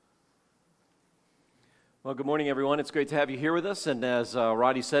Well, good morning, everyone. It's great to have you here with us. And as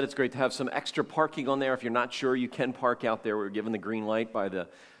Roddy said, it's great to have some extra parking on there. If you're not sure, you can park out there. We're given the green light by the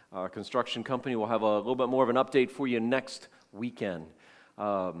construction company. We'll have a little bit more of an update for you next weekend.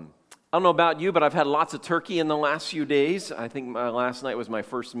 I don't know about you, but I've had lots of turkey in the last few days. I think last night was my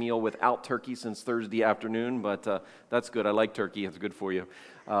first meal without turkey since Thursday afternoon, but that's good. I like turkey. It's good for you.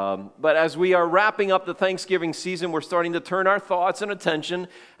 But as we are wrapping up the Thanksgiving season, we're starting to turn our thoughts and attention,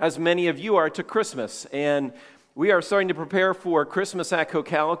 as many of you are, to Christmas. And we are starting to prepare for Christmas at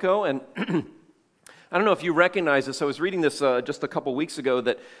Cocalico. And I don't know if you recognize this. I was reading this just a couple weeks ago,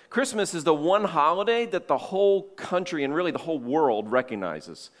 that Christmas is the one holiday that the whole country and really the whole world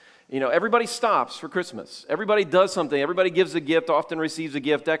recognizes. You know, everybody stops for Christmas. Everybody does something. Everybody gives a gift, often receives a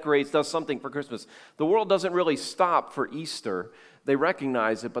gift, decorates, does something for Christmas. The world doesn't really stop for Easter. They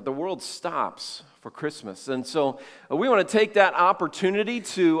recognize it, but the world stops for Christmas. And so we want to take that opportunity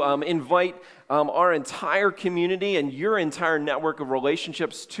to invite our entire community and your entire network of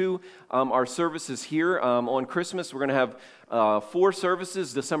relationships to our services here on Christmas. We're going to have 4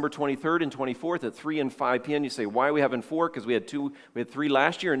 services, December 23rd and 24th at 3 and 5 p.m. You say, why are we having 4? Because we had 3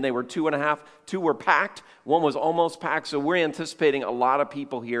 last year, and they were 2.5. 2 were packed. 1 was almost packed. So we're anticipating a lot of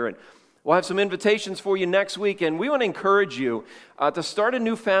people here. And we'll have some invitations for you next week, and we want to encourage you to start a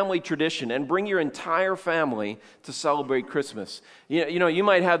new family tradition and bring your entire family to celebrate Christmas. You know, you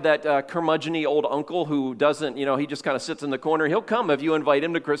might have that curmudgeon-y old uncle who doesn't, he just kind of sits in the corner. He'll come if you invite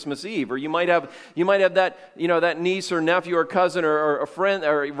him to Christmas Eve. Or you might have that, that niece or nephew or cousin or a friend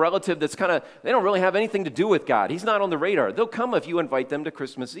or a relative that's they don't really have anything to do with God. He's not on the radar. They'll come if you invite them to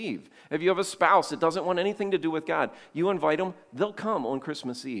Christmas Eve. If you have a spouse that doesn't want anything to do with God, you invite them, they'll come on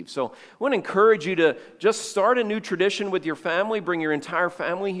Christmas Eve. So I want to encourage you to just start a new tradition with your family. Bring your entire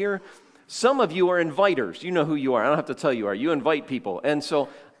family here. Some of you are inviters. You know who you are. I don't have to tell you you invite people. And so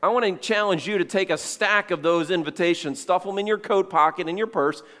I want to challenge you to take a stack of those invitations, stuff them in your coat pocket, in your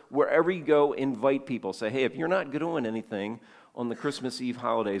purse, wherever you go, invite people. Say, hey, if you're not doing anything on the Christmas Eve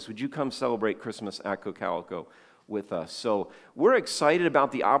holidays, would you come celebrate Christmas at Cocalico with us? So we're excited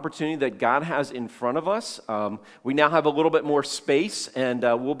about the opportunity that God has in front of us. We now have a little bit more space, and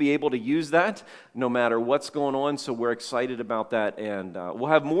we'll be able to use that no matter what's going on. So we're excited about that, and we'll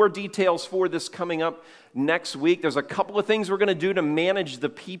have more details for this coming up next week. There's a couple of things we're going to do to manage the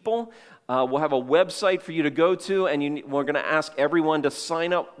people. We'll have a website for you to go to, and we're going to ask everyone to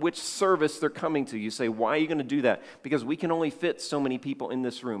sign up which service they're coming to. You say, why are you going to do that? Because we can only fit so many people in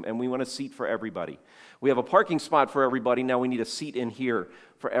this room, and we want a seat for everybody. We have a parking spot for everybody. Now we need a seat in here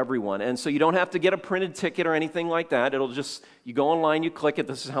for everyone. And so you don't have to get a printed ticket or anything like that. It'll just, you go online, you click it.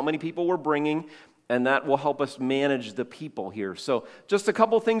 This is how many people we're bringing, and that will help us manage the people here. So just a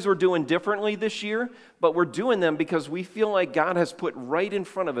couple things we're doing differently this year, but we're doing them because we feel like God has put right in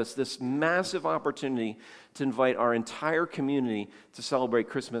front of us this massive opportunity to invite our entire community to celebrate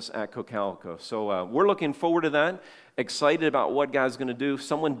Christmas at Cocalico. So we're looking forward to that, excited about what God's going to do.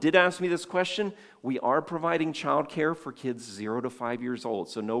 Someone did ask me this question. We are providing childcare for kids 0 to 5 years old,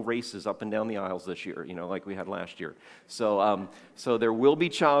 so no races up and down the aisles this year, like we had last year. So there will be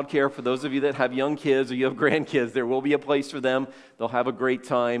childcare for those of you that have young kids or you have grandkids. There will be a place for them. They'll have a great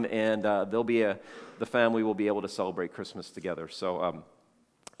time, and the family will be able to celebrate Christmas together. So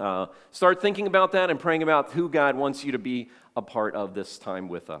start thinking about that and praying about who God wants you to be a part of this time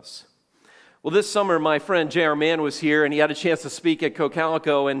with us. Well, this summer, my friend J.R. Mann was here, and he had a chance to speak at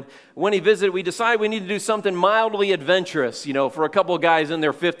Cocalico, and when he visited, we decided we need to do something mildly adventurous, for a couple of guys in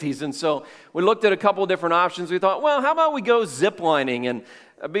their 50s, and so we looked at a couple of different options. We thought, well, how about we go ziplining?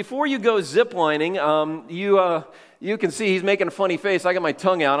 And before you go ziplining, you can see he's making a funny face. I got my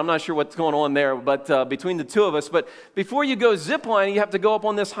tongue out. I'm not sure what's going on there, but between the two of us. But before you go ziplining, you have to go up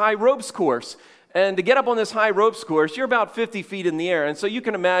on this high ropes course. And to get up on this high ropes course, you're about 50 feet in the air. And so you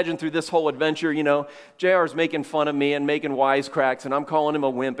can imagine through this whole adventure, JR's making fun of me and making wisecracks, and I'm calling him a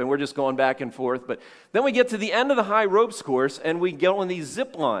wimp, and we're just going back and forth. But then we get to the end of the high ropes course, and we go on these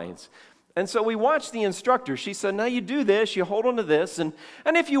zip lines. And so we watched the instructor. She said, now you do this, you hold on to this, and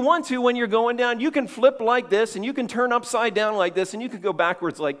if you want to, when you're going down, you can flip like this, and you can turn upside down like this, and you can go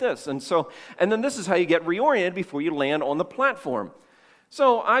backwards like this. And then this is how you get reoriented before you land on the platform.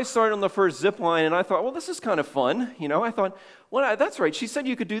 So I started on the first zip line, and I thought, well, this is kind of fun. I thought, well, that's right. She said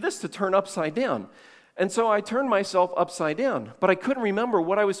you could do this to turn upside down. And so I turned myself upside down, but I couldn't remember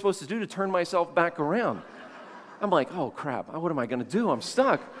what I was supposed to do to turn myself back around. I'm like, oh, crap. What am I going to do? I'm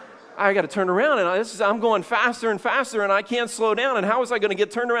stuck. I got to turn around, and I'm going faster and faster, and I can't slow down, and how was I going to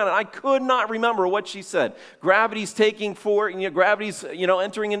get turned around? And I could not remember what she said. Gravity's taking gravity's,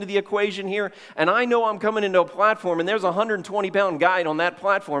 entering into the equation here, and I know I'm coming into a platform, and there's a 120-pound guy on that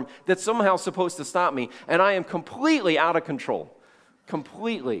platform that's somehow supposed to stop me, and I am completely out of control.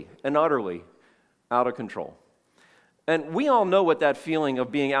 Completely and utterly out of control. And we all know what that feeling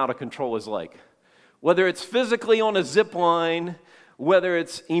of being out of control is like. Whether it's physically on a zip line, whether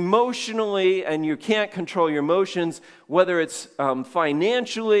it's emotionally and you can't control your emotions, whether it's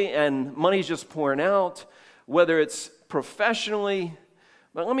financially and money's just pouring out, whether it's professionally.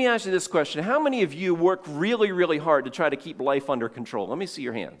 But let me ask you this question. How many of you work really, really hard to try to keep life under control? Let me see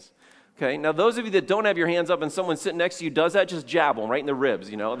your hands. Okay, now those of you that don't have your hands up and someone sitting next to you does that, just jab them right in the ribs,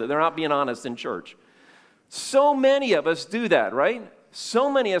 they're not being honest in church. So many of us do that, right?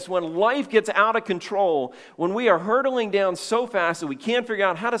 So many of us, when life gets out of control, when we are hurtling down so fast that we can't figure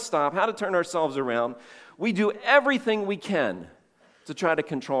out how to stop, how to turn ourselves around, we do everything we can to try to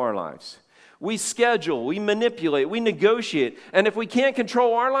control our lives. We schedule, we manipulate, we negotiate, and if we can't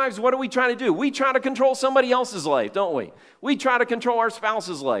control our lives, what do we try to do? We try to control somebody else's life, don't we? We try to control our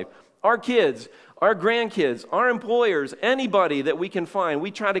spouse's life, our kids, our grandkids, our employers, anybody that we can find.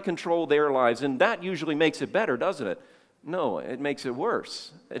 We try to control their lives, and that usually makes it better, doesn't it? No, it makes it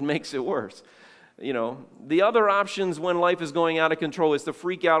worse. It makes it worse. The other options when life is going out of control is to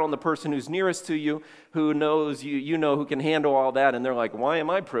freak out on the person who's nearest to you, who knows you, who can handle all that, and they're like, why am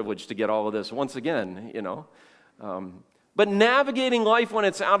I privileged to get all of this once again, But navigating life when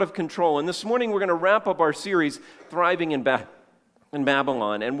it's out of control, and this morning we're going to wrap up our series, Thriving in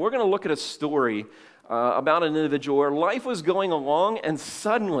Babylon, and we're going to look at a story about an individual where life was going along, and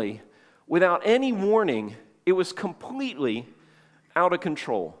suddenly, without any warning, it was completely out of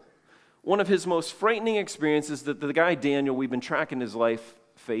control. One of his most frightening experiences that the guy Daniel, we've been tracking his life,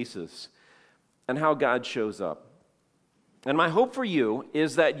 faces, and how God shows up. And my hope for you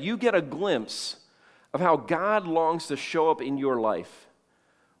is that you get a glimpse of how God longs to show up in your life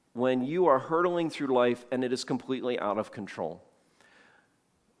when you are hurtling through life and it is completely out of control.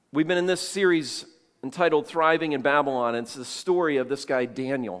 We've been in this series entitled Thriving in Babylon, and it's the story of this guy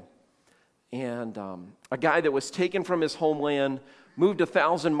Daniel. And a guy that was taken from his homeland, moved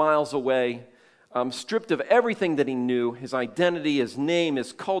 1,000 miles away, stripped of everything that he knew, his identity, his name,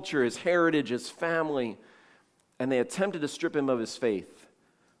 his culture, his heritage, his family, and they attempted to strip him of his faith.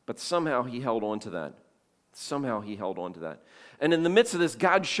 But somehow he held on to that. And in the midst of this,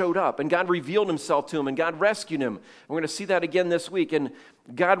 God showed up, and God revealed himself to him, and God rescued him. We're going to see that again this week. And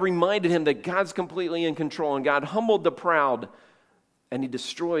God reminded him that God's completely in control, and God humbled the proud, and he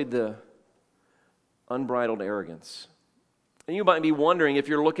destroyed the unbridled arrogance. And you might be wondering, if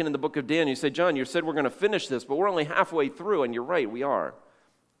you're looking in the book of Daniel, you say, John, you said we're going to finish this, but we're only halfway through, and you're right, we are.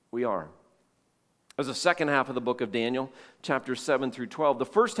 There's the second half of the book of Daniel, chapters 7 through 12. The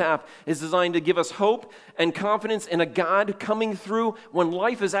first half is designed to give us hope and confidence in a God coming through when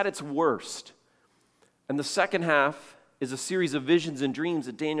life is at its worst. And the second half is a series of visions and dreams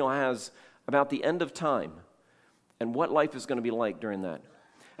that Daniel has about the end of time and what life is going to be like during that.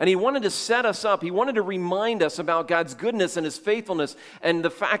 And he wanted to set us up. He wanted to remind us about God's goodness and his faithfulness and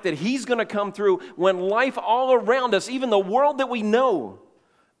the fact that he's going to come through when life all around us, even the world that we know,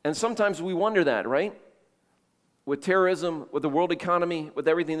 and sometimes we wonder that, right? With terrorism, with the world economy, with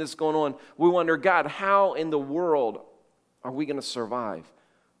everything that's going on, we wonder, God, how in the world are we going to survive?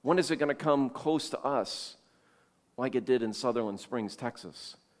 When is it going to come close to us like it did in Sutherland Springs,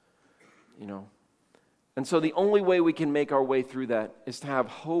 Texas? And so the only way we can make our way through that is to have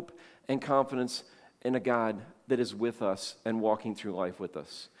hope and confidence in a God that is with us and walking through life with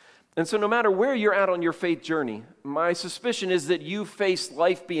us. And so no matter where you're at on your faith journey, my suspicion is that you faced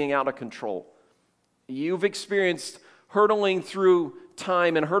life being out of control. You've experienced hurtling through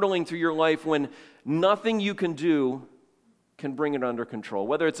time and hurtling through your life when nothing you can do can bring it under control.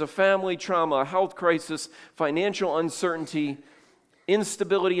 Whether it's a family trauma, a health crisis, financial uncertainty,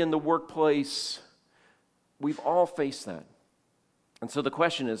 instability in the workplace, we've all faced that. And so the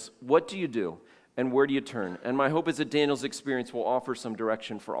question is, what do you do and where do you turn? And my hope is that Daniel's experience will offer some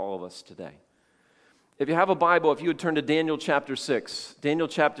direction for all of us today. If you have a Bible, if you would turn to Daniel chapter 6. Daniel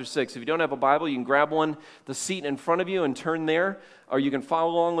chapter 6. If you don't have a Bible, you can grab one, the seat in front of you, and turn there. Or you can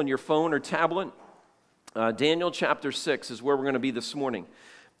follow along on your phone or tablet. Daniel chapter 6 is where we're going to be this morning.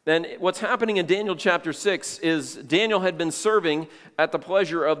 And what's happening in Daniel chapter 6 is Daniel had been serving at the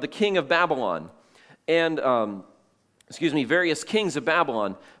pleasure of the king of Babylon. And, various kings of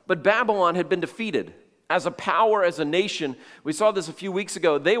Babylon. But Babylon had been defeated As a power, as a nation, we saw this a few weeks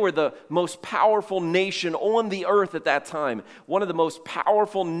ago, they were the most powerful nation on the earth at that time. One of the most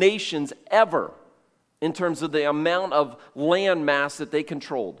powerful nations ever in terms of the amount of land mass that they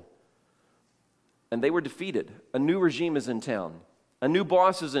controlled. And they were defeated. A new regime is in town. A new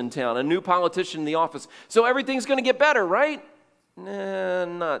boss is in town. A new politician in the office. So everything's going to get better, right? Nah,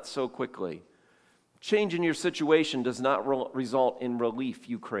 not so quickly. Change in your situation does not result in relief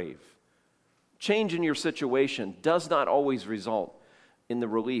you crave. Change in your situation does not always result in the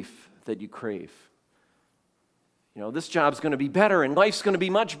relief that you crave. You know, this job's going to be better and life's going to be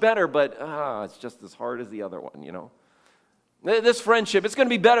much better, but it's just as hard as the other one, you know. This friendship, it's going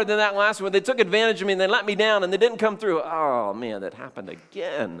to be better than that last one. They took advantage of me and they let me down and they didn't come through. Oh, man, that happened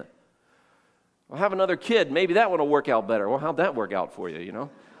again. I'll have another kid. Maybe that one will work out better. Well, how'd that work out for you, you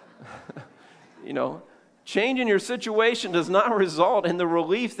know? You know, change in your situation does not result in the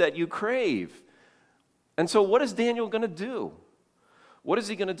relief that you crave. And so what is Daniel going to do? What is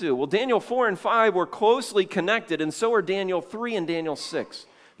he going to do? Well, Daniel 4 and 5 were closely connected, and so are Daniel 3 and Daniel 6.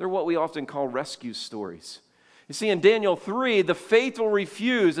 They're what we often call rescue stories. You see, in Daniel 3, the faithful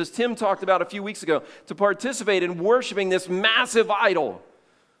refuse, as Tim talked about a few weeks ago, to participate in worshiping this massive idol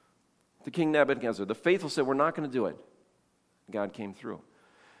to King Nebuchadnezzar. The faithful said, we're not going to do it. God came through.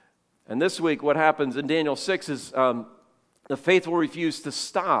 And this week, what happens in Daniel 6 is the faithful refuse to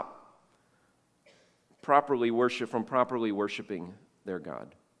stop properly worshiping their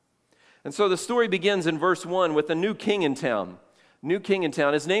God. And so the story begins in verse 1 with a new king in town. New king in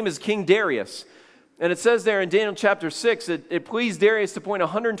town. His name is King Darius. And it says there in Daniel chapter 6, it pleased Darius to appoint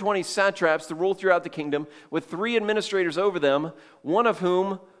 120 satraps to rule throughout the kingdom, with 3 administrators over them, one of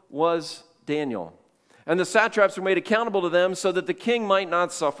whom was Daniel. And the satraps were made accountable to them so that the king might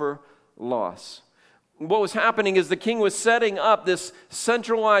not suffer loss. What was happening is the king was setting up this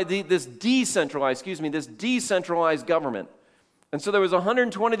decentralized government. And so there was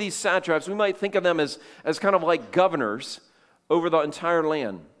 120 of these satraps. We might think of them as kind of like governors over the entire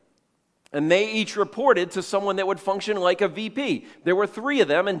land. And they each reported to someone that would function like a VP. There were 3 of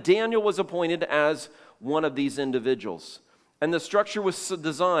them, and Daniel was appointed as one of these individuals. And the structure was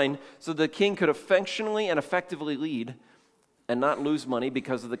designed so the king could functionally and effectively lead and not lose money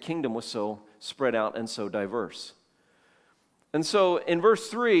because the kingdom was so spread out and so diverse. And so in verse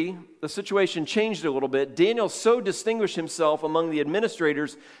 3, the situation changed a little bit. Daniel so distinguished himself among the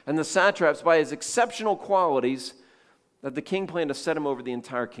administrators and the satraps by his exceptional qualities that the king planned to set him over the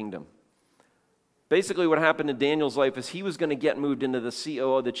entire kingdom. Basically, what happened in Daniel's life is he was going to get moved into the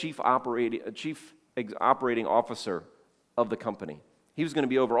COO, the chief operating officer of the company. He was going to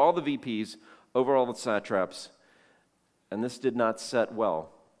be over all the VPs, over all the satraps, and this did not set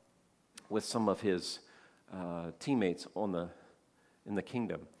well with some of his teammates in the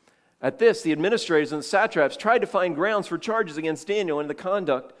kingdom. At this, the administrators and the satraps tried to find grounds for charges against Daniel and the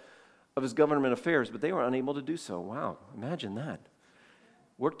conduct of his government affairs, but they were unable to do so. Wow, imagine that.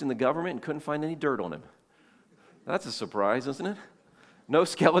 Worked in the government and couldn't find any dirt on him. That's a surprise, isn't it? No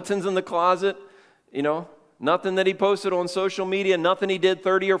skeletons in the closet, you know, nothing that he posted on social media, nothing he did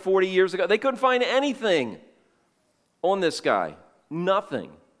 30 or 40 years ago. They couldn't find anything on this guy.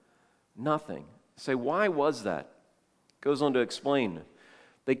 Nothing. Say, why was that? Goes on to explain.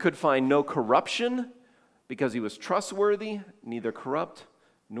 They could find no corruption because he was trustworthy, neither corrupt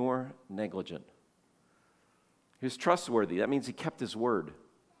nor negligent. He was trustworthy. That means he kept his word.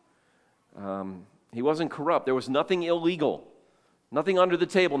 He wasn't corrupt. There was nothing illegal, nothing under the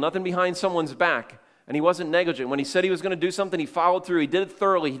table, nothing behind someone's back. And he wasn't negligent. When he said he was going to do something, he followed through. He did it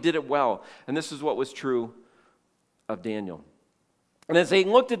thoroughly. He did it well. And this is what was true of Daniel. And as they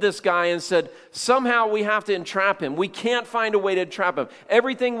looked at this guy and said, somehow we have to entrap him. We can't find a way to entrap him.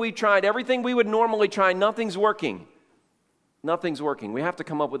 Everything we tried, everything we would normally try, nothing's working. Nothing's working. We have to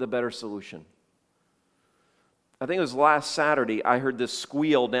come up with a better solution. I think it was last Saturday, I heard this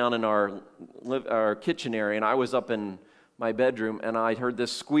squeal down in our kitchen area, and I was up in my bedroom, and I heard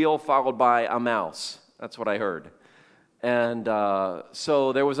this squeal followed by a mouse. That's what I heard. And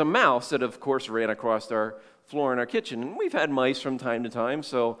so there was a mouse that, of course, ran across our floor in our kitchen. And we've had mice from time to time,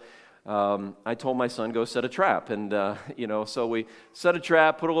 so I told my son, go set a trap. And, so we set a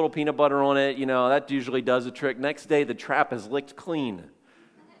trap, put a little peanut butter on it. You know, that usually does the trick. Next day, the trap is licked clean.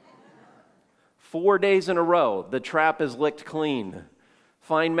 4 days in a row, the trap is licked clean.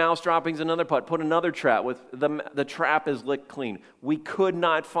 Find mouse droppings in another pot, put another trap. With the trap is licked clean. We could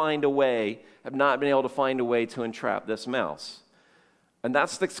not find a way, have not been able to find a way to entrap this mouse. And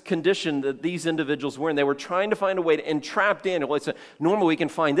that's the condition that these individuals were in. They were trying to find a way to entrap Daniel. They said, normally we can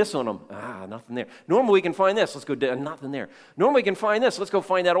find this on him. Nothing there. Normally we can find this. Let's go, nothing there. Normally we can find this. Let's go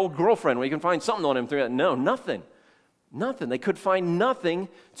find that old girlfriend. We can find something on him through that. No, nothing. Nothing. They could find nothing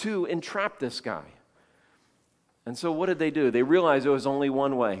to entrap this guy. And so what did they do? They realized there was only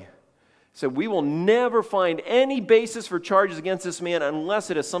one way. They said, we will never find any basis for charges against this man unless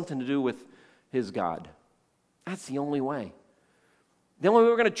it has something to do with his God. That's the only way. The only way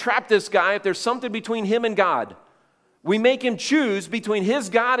we're going to trap this guy if there's something between him and God. We make him choose between his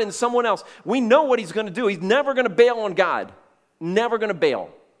God and someone else. We know what he's going to do. He's never going to bail on God. Never going to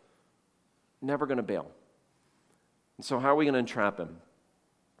bail. Never going to bail. And so how are we going to entrap him?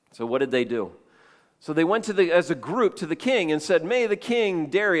 So what did they do? So they went as a group to the king and said, may the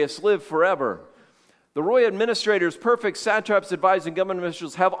king Darius live forever. The royal administrators, prefects, satraps, advisors, and government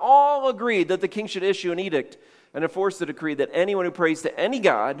officials have all agreed that the king should issue an edict and enforce the decree that anyone who prays to any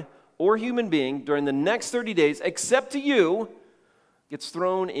god or human being during the next 30 days, except to you, gets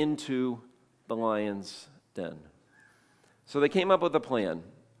thrown into the lion's den. So they came up with a plan.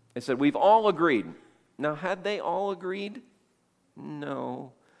 They said, we've all agreed. Now, had they all agreed?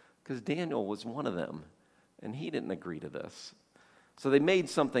 No, because Daniel was one of them, and he didn't agree to this. So they made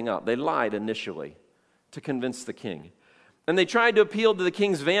something up. They lied initially to convince the king. And they tried to appeal to the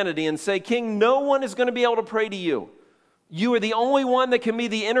king's vanity and say, King, no one is going to be able to pray to you. You are the only one that can be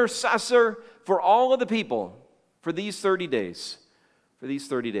the intercessor for all of the people for these 30 days. For these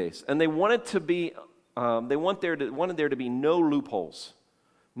 30 days. And they wanted there to be no loopholes.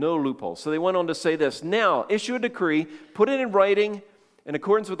 No loopholes. So they went on to say this, now issue a decree, put it in writing in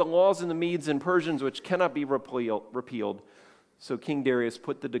accordance with the laws of the Medes and Persians, which cannot be repealed. So King Darius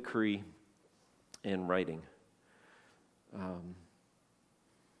put the decree in writing.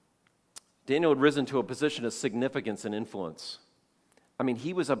 Daniel had risen to a position of significance and influence. I mean,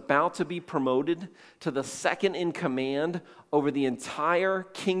 he was about to be promoted to the second in command over the entire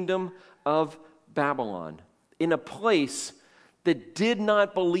kingdom of Babylon in a place that did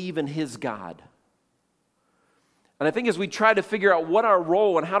not believe in his God. And I think as we try to figure out what our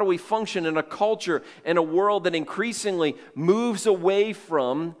role and how do we function in a culture and a world that increasingly moves away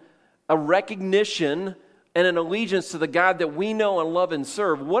from a recognition and an allegiance to the God that we know and love and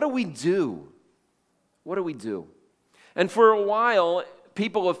serve, what do we do? What do we do? And for a while,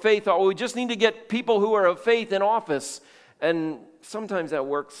 people of faith thought, well, we just need to get people who are of faith in office. And sometimes that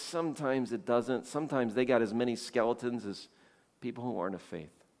works, sometimes it doesn't. Sometimes they got as many skeletons as people who aren't of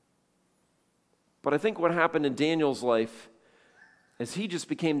faith. But I think what happened in Daniel's life is he just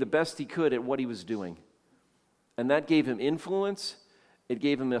became the best he could at what he was doing. And that gave him influence, it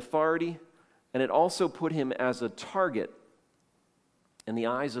gave him authority, and it also put him as a target in the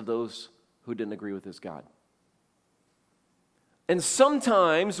eyes of those who didn't agree with his God. And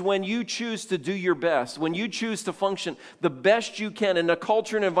sometimes when you choose to do your best, when you choose to function the best you can in a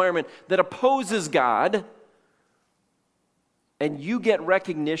culture and environment that opposes God, and you get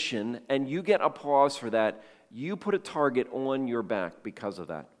recognition and you get applause for that, you put a target on your back because of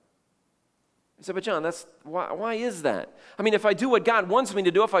that. I said, but John, why is that? I mean, if I do what God wants me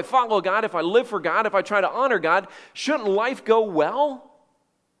to do, if I follow God, if I live for God, if I try to honor God, shouldn't life go well?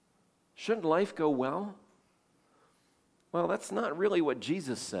 Shouldn't life go well? Well, that's not really what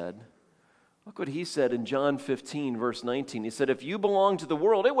Jesus said. Look what he said in John 15, verse 19. He said, if you belong to the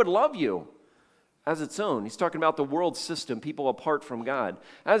world, it would love you as its own. He's talking about the world system, people apart from God.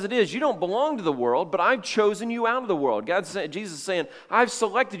 As it is, you don't belong to the world, but I've chosen you out of the world. Jesus is saying, I've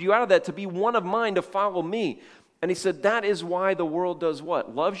selected you out of that to be one of mine, to follow me. And he said, that is why the world does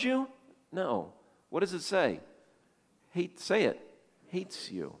what? Loves you? No. What does it say? Say it.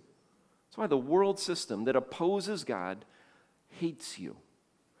 Hates you. That's why the world system that opposes God hates you.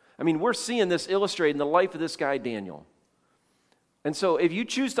 I mean, we're seeing this illustrated in the life of this guy, Daniel. And so if you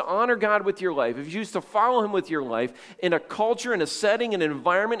choose to honor God with your life, if you choose to follow him with your life, in a culture, in a setting, in an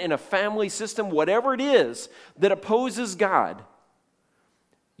environment, in a family system, whatever it is that opposes God,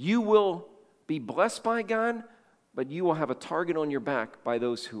 you will be blessed by God, but you will have a target on your back by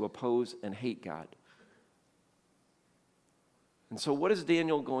those who oppose and hate God. And so what is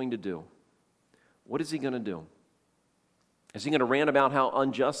Daniel going to do? What is he going to do? Is he going to rant about how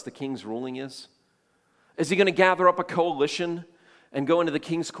unjust the king's ruling is? Is he going to gather up a coalition and go into the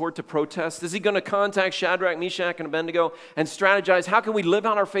king's court to protest? Is he going to contact Shadrach, Meshach, and Abednego and strategize, how can we live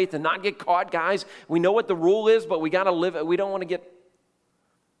out our faith and not get caught, guys? We know what the rule is, but we got to live it. We don't want to get...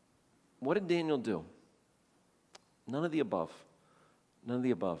 What did Daniel do? None of the above. None of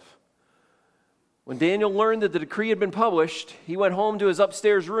the above. When Daniel learned that the decree had been published, he went home to his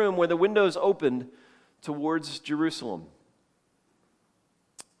upstairs room where the windows opened towards Jerusalem.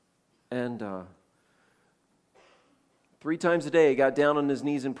 And 3 times a day, he got down on his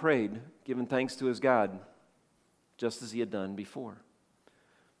knees and prayed, giving thanks to his God, just as he had done before.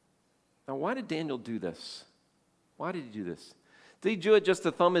 Now, why did Daniel do this? Why did he do this? Did he do it just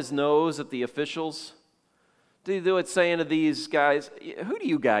to thumb his nose at the officials? Did he do it saying to these guys, who do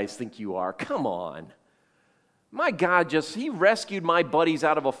you guys think you are? Come on. My God he rescued my buddies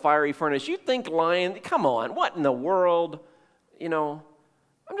out of a fiery furnace. You think lying? Come on, what in the world?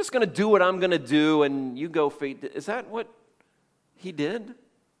 I'm just going to do what I'm going to do and you go feed. Is that what he did?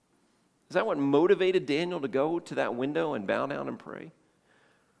 Is that what motivated Daniel to go to that window and bow down and pray?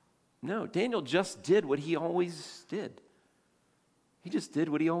 No, Daniel just did what he always did. He just did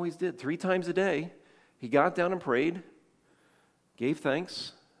what he always did. 3 times a day, he got down and prayed, gave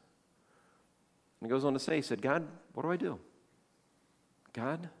thanks, and he goes on to say, he said, God, what do I do?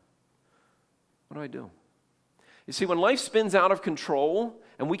 God, what do I do? You see, when life spins out of control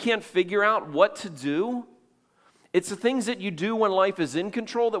and we can't figure out what to do, it's the things that you do when life is in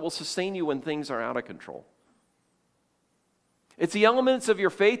control that will sustain you when things are out of control. It's the elements of your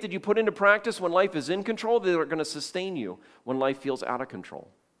faith that you put into practice when life is in control that are going to sustain you when life feels out of control.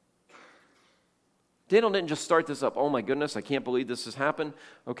 Daniel didn't just start this up. Oh my goodness, I can't believe this has happened.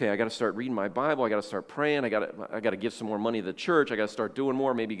 Okay, I got to start reading my Bible. I got to start praying. I got to give some more money to the church. I got to start doing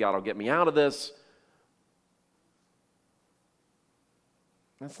more. Maybe God will get me out of this.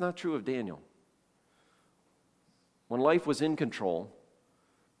 That's not true of Daniel. When life was in control,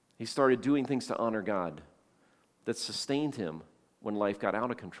 he started doing things to honor God that sustained him when life got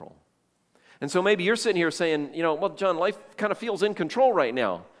out of control. And so maybe you're sitting here saying, well, John, life kind of feels in control right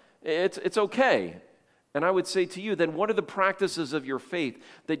now. It's okay. And I would say to you, then what are the practices of your faith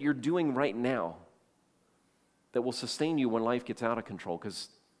that you're doing right now that will sustain you when life gets out of control? Because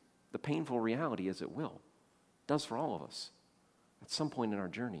the painful reality is it will. It does for all of us. At some point in our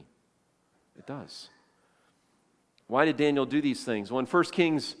journey, it does. Why did Daniel do these things? Well, in 1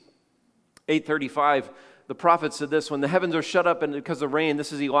 Kings 8:35, the prophet said this, when the heavens are shut up and because of rain,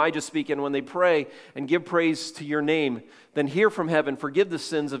 this is Elijah speaking, when they pray and give praise to your name, then hear from heaven, forgive the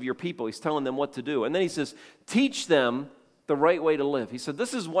sins of your people. He's telling them what to do. And then he says, teach them the right way to live. He said,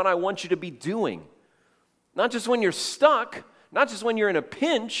 this is what I want you to be doing. Not just when you're stuck, not just when you're in a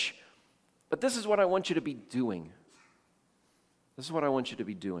pinch, but this is what I want you to be doing. This is what I want you to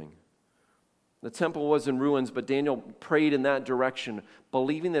be doing. The temple was in ruins, but Daniel prayed in that direction,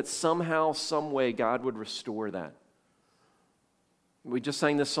 believing that somehow, some way, God would restore that. We just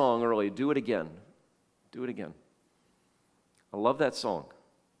sang this song earlier, Do It Again. Do it again. I love that song.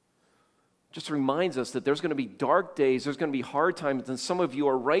 It just reminds us that there's going to be dark days, there's going to be hard times, and some of you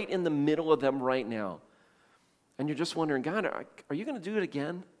are right in the middle of them right now. And you're just wondering, God, are you going to do it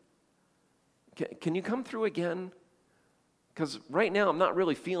again? Can you come through again? Because right now, I'm not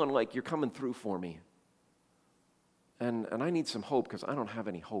really feeling like you're coming through for me. And I need some hope because I don't have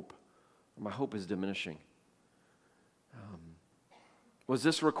any hope. My hope is diminishing. Was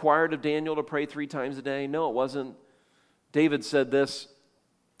this required of Daniel to pray 3 times a day? No, it wasn't. David said this.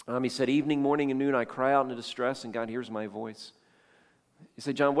 He said, evening, morning, and noon, I cry out in distress, and God hears my voice. You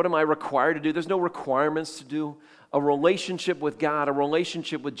say, John, what am I required to do? There's no requirements to do. A relationship with God, a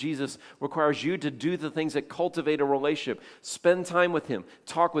relationship with Jesus requires you to do the things that cultivate a relationship. Spend time with Him.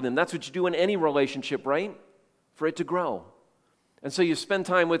 Talk with Him. That's what you do in any relationship, right? For it to grow. And so you spend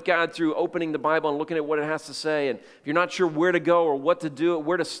time with God through opening the Bible and looking at what it has to say. And if you're not sure where to go or what to do,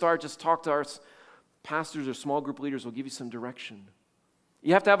 where to start, just talk to our pastors or small group leaders. Will give you some direction.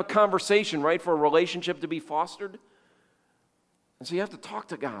 You have to have a conversation, right, for a relationship to be fostered. And so you have to talk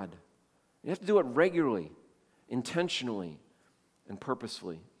to God. You have to do it regularly, intentionally, and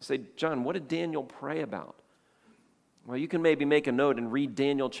purposefully. You say, John, what did Daniel pray about? Well, you can maybe make a note and read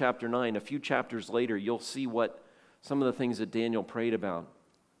Daniel chapter 9. A few chapters later, you'll see what some of the things that Daniel prayed about.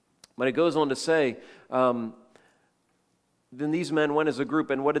 But it goes on to say, then these men went as a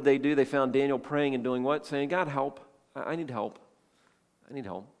group, and what did they do? They found Daniel praying and doing what? Saying, God, help. I need help. I need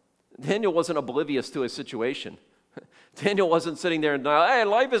help. Daniel wasn't oblivious to his situation. Daniel wasn't sitting there and, hey,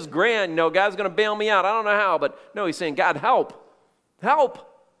 life is grand. God's going to bail me out. I don't know how. But no, he's saying, God, help. Help.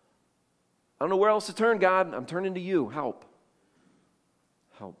 I don't know where else to turn, God. I'm turning to you. Help.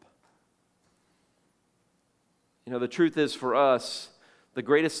 Help. The truth is for us, the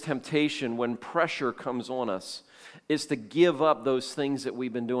greatest temptation when pressure comes on us is to give up those things that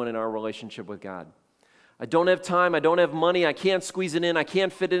we've been doing in our relationship with God. I don't have time, I don't have money, I can't squeeze it in, I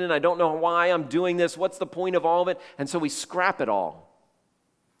can't fit it in, I don't know why I'm doing this, what's the point of all of it? And so we scrap it all.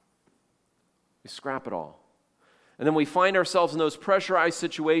 We scrap it all. And then we find ourselves in those pressurized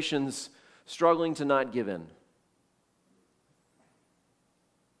situations struggling to not give in.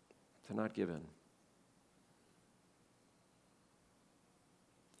 to not give in.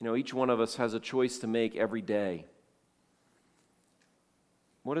 You know, each one of us has a choice to make every day.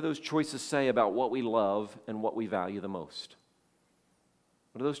 What do those choices say about what we love and what we value the most?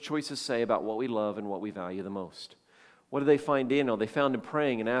 What do those choices say about what we love and what we value the most? What did they find Daniel? They found him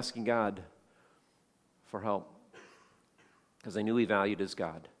praying and asking God for help because they knew he valued his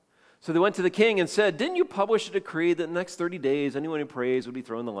God. So they went to the king and said, "Didn't you publish a decree that in the next 30 days anyone who prays would be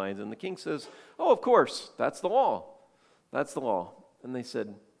thrown in the lions?" And the king says, "Oh, of course, that's the law. That's the law." And they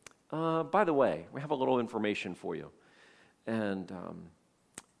said, "By the way, we have a little information for you." And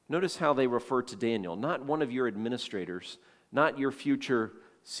notice how they refer to Daniel, not one of your administrators, not your future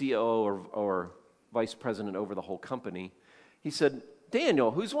COO or vice president over the whole company. He said,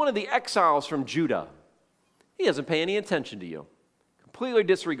 "Daniel, who's one of the exiles from Judah, he doesn't pay any attention to you, completely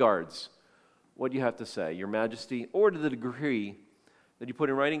disregards what you have to say, your majesty, or to the decree that you put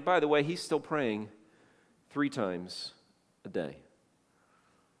in writing. By the way, he's still praying 3 times a day."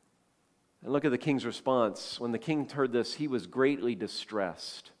 And look at the king's response. When the king heard this, he was greatly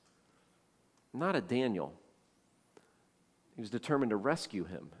distressed. Not at Daniel. He was determined to rescue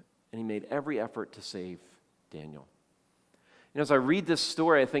him, and he made every effort to save Daniel. You know, as I read this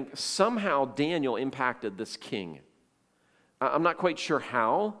story, I think somehow Daniel impacted this king. I'm not quite sure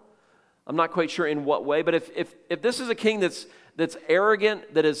how. I'm not quite sure in what way, but if this is a king that's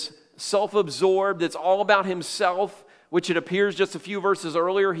arrogant, that is self-absorbed, that's all about himself, which it appears just a few verses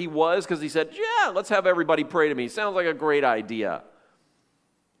earlier he was, because he said, "Yeah, let's have everybody pray to me. Sounds like a great idea."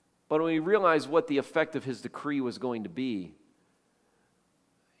 But when we realize what the effect of his decree was going to be,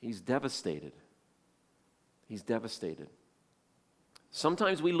 he's devastated. He's devastated.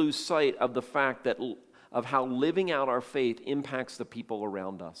 Sometimes we lose sight of the fact of how living out our faith impacts the people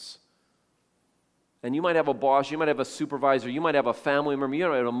around us. And you might have a boss, you might have a supervisor, you might have a family member, you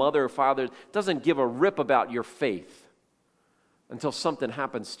might have a mother or father that doesn't give a rip about your faith until something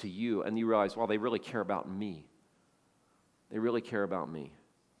happens to you and you realize, well, they really care about me. They really care about me.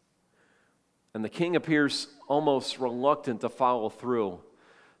 And the king appears almost reluctant to follow through.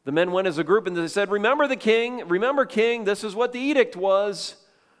 The men went as a group and they said, remember, king, this is what the edict was."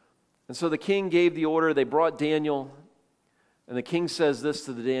 And so the king gave the order. They brought Daniel. And the king says this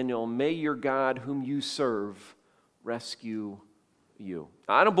to Daniel, "May your God whom you serve rescue you."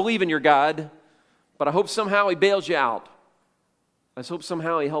 I don't believe in your God, but I hope somehow he bails you out. I hope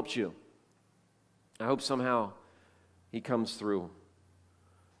somehow he helps you. I hope somehow he comes through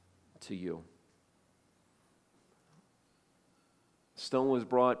to you. Stone was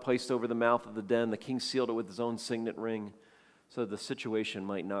brought, placed over the mouth of the den. The king sealed it with his own signet ring so that the situation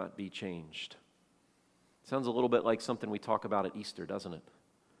might not be changed. Sounds a little bit like something we talk about at Easter, doesn't it?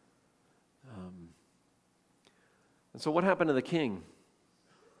 And so what happened to the king?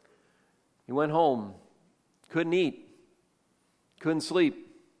 He went home, couldn't eat, couldn't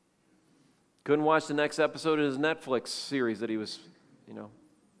sleep, couldn't watch the next episode of his Netflix series that he was,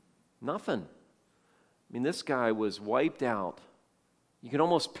 nothing. I mean, this guy was wiped out. You can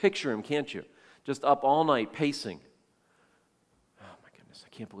almost picture him, can't you? Just up all night pacing. Oh my goodness, I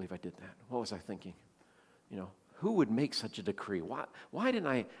can't believe I did that. What was I thinking? Who would make such a decree? Why didn't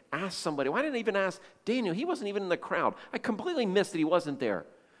I ask somebody? Why didn't I even ask Daniel? He wasn't even in the crowd. I completely missed that he wasn't there.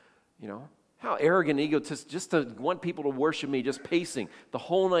 How arrogant, egotist, just to want people to worship me, just pacing the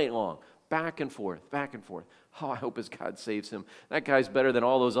whole night long, back and forth, back and forth. Oh, I hope his God saves him. That guy's better than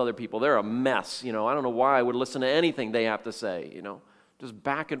all those other people. They're a mess. I don't know why I would listen to anything they have to say, Just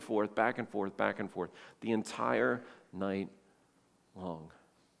back and forth, back and forth, back and forth, the entire night long.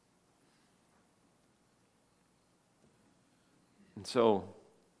 And so,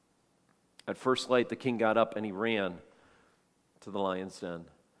 at first light, the king got up and he ran to the lion's den. And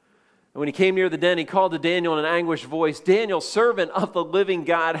when he came near the den, he called to Daniel in an anguished voice, "Daniel, servant of the living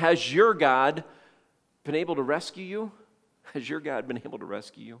God, has your God been able to rescue you? Has your God been able to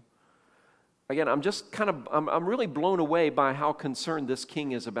rescue you?" Again, I'm really blown away by how concerned this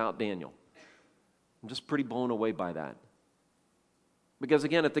king is about Daniel. I'm just pretty blown away by that. Because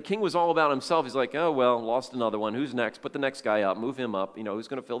again, if the king was all about himself, he's like, "Oh, well, lost another one. Who's next? Put the next guy up, move him up. Who's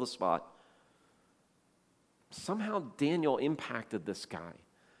going to fill the spot?" Somehow Daniel impacted this guy.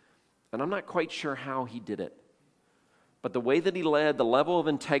 And I'm not quite sure how he did it. But the way that he led, the level of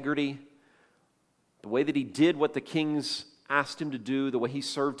integrity, the way that he did what the kings asked him to do, the way he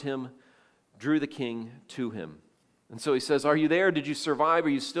served him, drew the king to him. And so he says, "Are you there? Did you survive? Are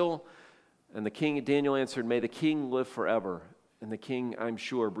you still?" And the king, Daniel answered, "May the king live forever." And the king, I'm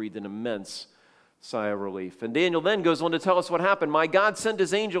sure, breathed an immense sigh of relief. And Daniel then goes on to tell us what happened. "My God sent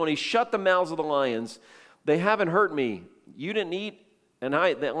his angel and he shut the mouths of the lions. They haven't hurt me. You didn't eat and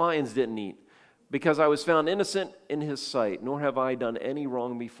the lions didn't eat, because I was found innocent in his sight, nor have I done any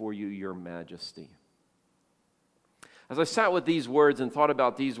wrong before you, your majesty. As I sat with these words and thought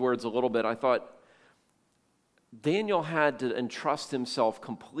about these words a little bit, I thought Daniel had to entrust himself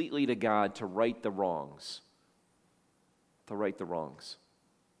completely to God to right the wrongs. To right the wrongs.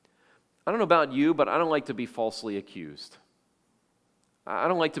 I don't know about you, but I don't like to be falsely accused. I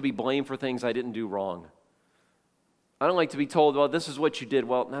don't like to be blamed for things I didn't do wrong. I don't like to be told, well, this is what you did.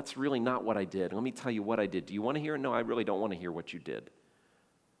 Well, that's really not what I did. Let me tell you what I did. Do you want to hear it? No, I really don't want to hear what you did.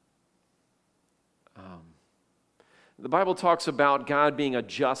 The Bible talks about God being a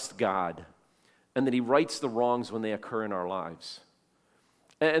just God and that he rights the wrongs when they occur in our lives.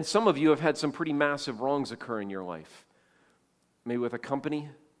 And some of you have had some pretty massive wrongs occur in your life. Maybe with a company,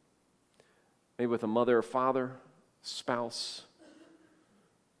 maybe with a mother or father, spouse,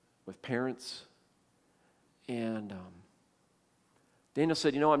 with parents. And Daniel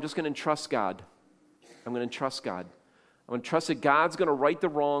said, I'm just going to entrust God. I'm going to entrust God. I'm going to trust that God's going to right the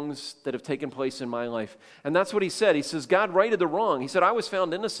wrongs that have taken place in my life. And that's what he said. He says, God righted the wrong. He said, I was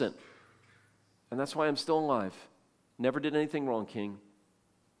found innocent. And that's why I'm still alive. Never did anything wrong, King.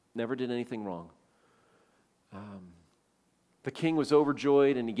 Never did anything wrong. The king was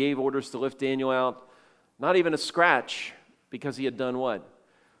overjoyed, and he gave orders to lift Daniel out. Not even a scratch, because he had done what?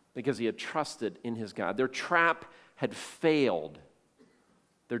 Because he had trusted in his God. Their trap had failed.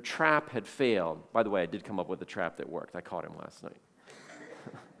 Their trap had failed. By the way, I did come up with a trap that worked. I caught him last night.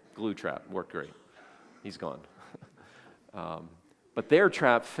 Glue trap. Worked great. He's gone. But their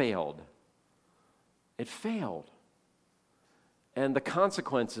trap failed. It failed. And the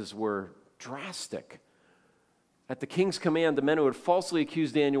consequences were drastic. At the king's command, the men who had falsely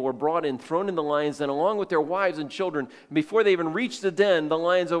accused Daniel were brought in, thrown in the lions' den, along with their wives and children. Before they even reached the den, the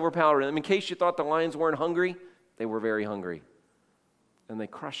lions overpowered them. In case you thought the lions weren't hungry, they were very hungry. And they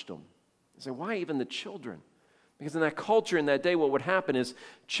crushed them. You say, why even the children? Because in that culture, in that day, what would happen is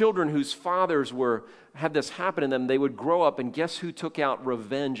children whose fathers had this happen to them, they would grow up, and guess who took out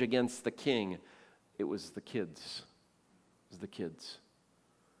revenge against the king? It was the kids. It was the kids.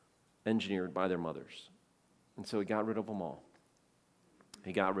 Engineered by their mothers. And so he got rid of them all.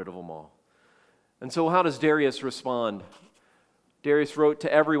 He got rid of them all. And so how does Darius respond? Darius wrote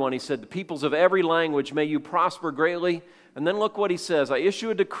to everyone. He said, the peoples of every language, may you prosper greatly. And then look what he says. I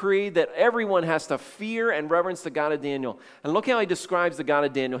issue a decree that everyone has to fear and reverence the God of Daniel. And look how he describes the God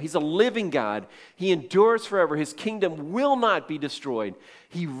of Daniel. He's a living God. He endures forever. His kingdom will not be destroyed.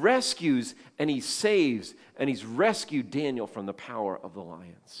 He rescues and he saves. And he's rescued Daniel from the power of the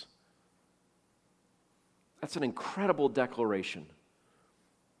lions. That's an incredible declaration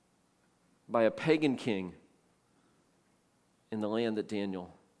by a pagan king in the land that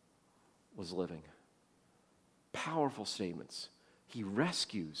Daniel was living. Powerful statements. He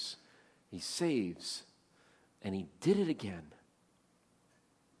rescues, he saves, and he did it again.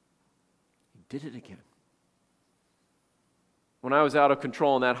 He did it again. When I was out of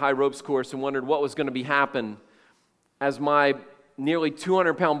control in that high ropes course and wondered what was going to happen as my nearly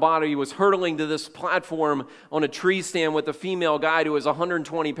 200-pound body was hurtling to this platform on a tree stand with a female guide who was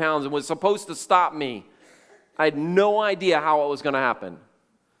 120 pounds and was supposed to stop me, I had no idea how it was going to happen.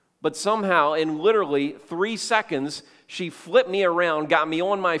 But somehow, in literally 3 seconds, she flipped me around, got me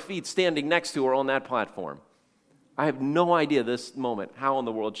on my feet, standing next to her on that platform. I have no idea this moment how in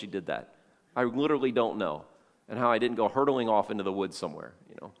the world she did that. I literally don't know. And how I didn't go hurtling off into the woods somewhere,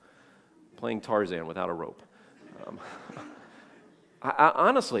 playing Tarzan without a rope. I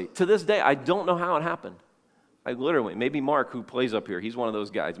honestly, to this day, I don't know how it happened. I literally, maybe Mark, who plays up here, he's one of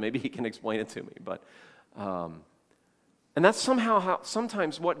those guys. Maybe he can explain it to me. But, and that's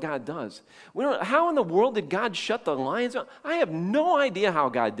sometimes what God does. How in the world did God shut the lions out? I have no idea how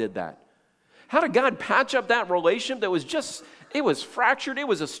God did that. How did God patch up that relationship that was it was fractured, it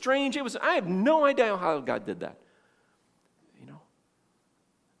was estranged, I have no idea how God did that.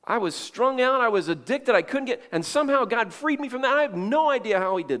 I was strung out, I was addicted, I couldn't and somehow God freed me from that. I have no idea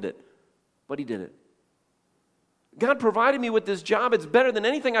how he did it, but he did it. God provided me with this job. It's better than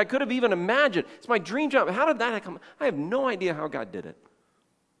anything I could have even imagined. It's my dream job. How did that come? I have no idea how God did it.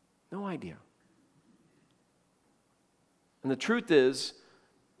 No idea. And the truth is,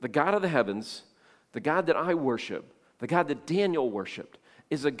 the God of the heavens, the God that I worship, the God that Daniel worshiped,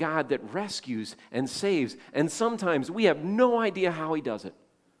 is a God that rescues and saves. And sometimes we have no idea how he does it.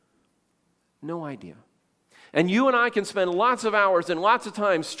 No idea. And you and I can spend lots of hours and lots of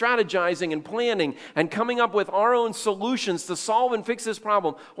time strategizing and planning and coming up with our own solutions to solve and fix this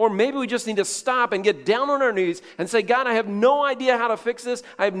problem. Or maybe we just need to stop and get down on our knees and say, God, I have no idea how to fix this.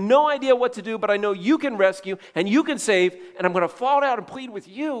 I have no idea what to do, but I know you can rescue and you can save, and I'm going to fall down and plead with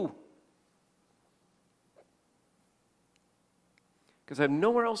you. Because I have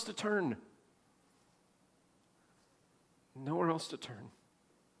nowhere else to turn. Nowhere else to turn.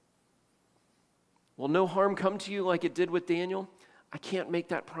 Will no harm come to you like it did with Daniel? I can't make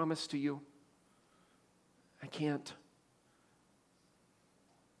that promise to you. I can't.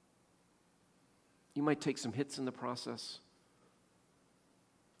 You might take some hits in the process.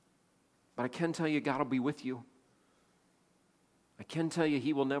 But I can tell you God will be with you. I can tell you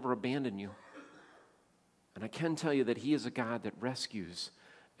He will never abandon you. And I can tell you that He is a God that rescues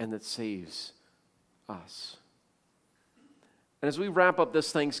and that saves us. And as we wrap up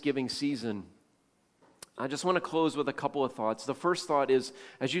this Thanksgiving season, I just want to close with a couple of thoughts. The first thought is,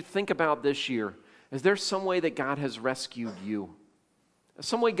 as you think about this year, is there some way that God has rescued you?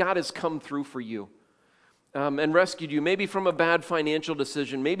 Some way God has come through for you and rescued you, maybe from a bad financial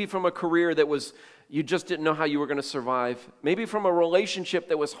decision, maybe from a career that was, you just didn't know how you were going to survive, maybe from a relationship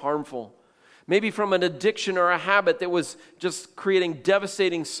that was harmful, maybe from an addiction or a habit that was just creating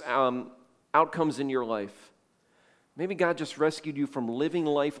devastating outcomes in your life. Maybe God just rescued you from living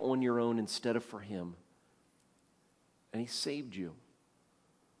life on your own instead of for Him. And He saved you.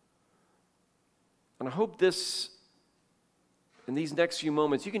 And I hope in these next few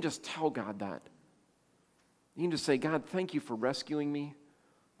moments, you can just tell God that. You can just say, God, thank you for rescuing me.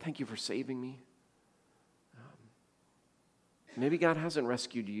 Thank you for saving me. Maybe God hasn't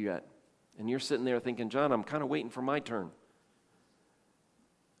rescued you yet. And you're sitting there thinking, John, I'm kind of waiting for my turn.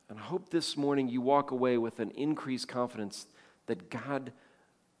 And I hope this morning you walk away with an increased confidence that God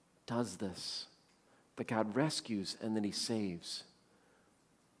does this, that God rescues and that He saves.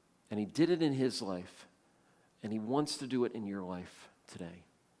 And He did it in His life, and He wants to do it in your life today.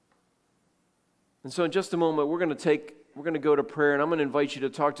 And so in just a moment, we're going to go to prayer, and I'm going to invite you to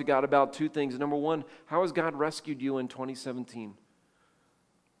talk to God about two things. Number one, how has God rescued you in 2017?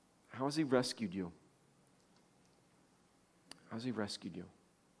 How has He rescued you? How has He rescued you?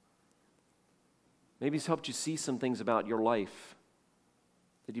 Maybe He's helped you see some things about your life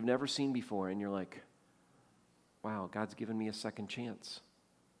that you've never seen before, and you're like, wow, God's given me a second chance.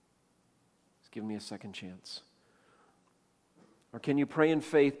 He's given me a second chance. Or can you pray in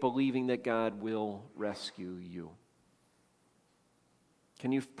faith believing that God will rescue you?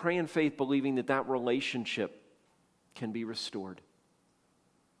 Can you pray in faith believing that that relationship can be restored?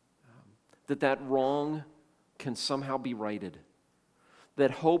 That wrong can somehow be righted?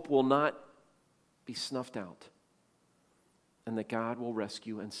 That hope will not be snuffed out? And that God will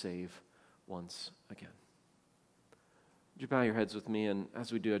rescue and save once again? Would you bow your heads with me? And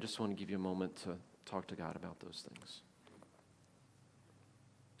as we do, I just want to give you a moment to talk to God about those things.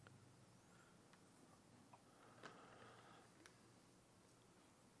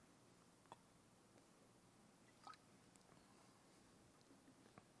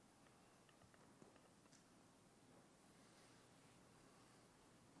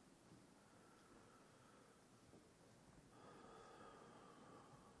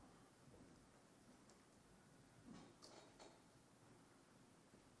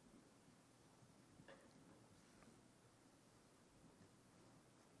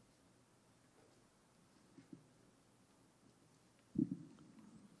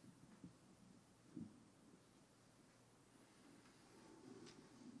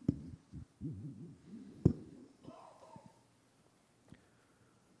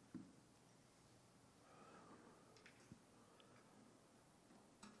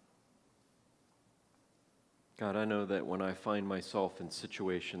 God, I know that when I find myself in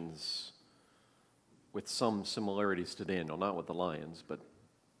situations with some similarities to Daniel, not with the lions, but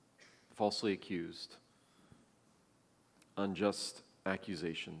falsely accused, unjust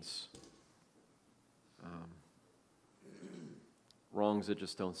accusations, wrongs that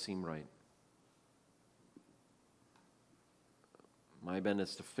just don't seem right. My bent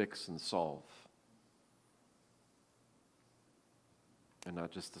is to fix and solve, and not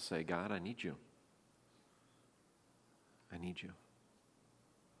just to say, God, I need you. I need you.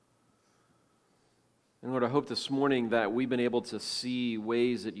 And Lord, I hope this morning that we've been able to see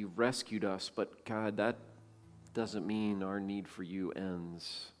ways that you've rescued us, but God, that doesn't mean our need for you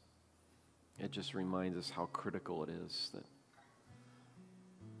ends. It just reminds us how critical it is that,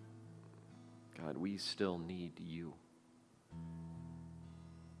 God, we still need you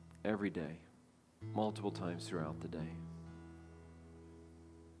every day, multiple times throughout the day.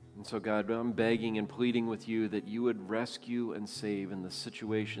 And so, God, I'm begging and pleading with you that you would rescue and save in the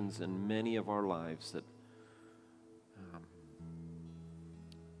situations in many of our lives that,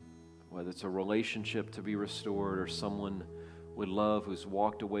 whether it's a relationship to be restored or someone we love who's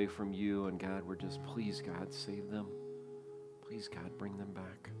walked away from you, and God, we're just, please, God, save them. Please, God, bring them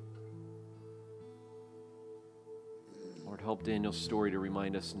back. Lord, help Daniel's story to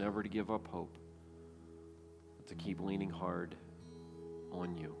remind us never to give up hope, but to keep leaning hard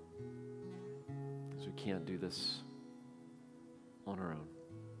on you. Because we can't do this on our own.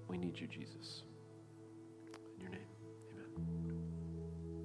 We need you, Jesus. In your name.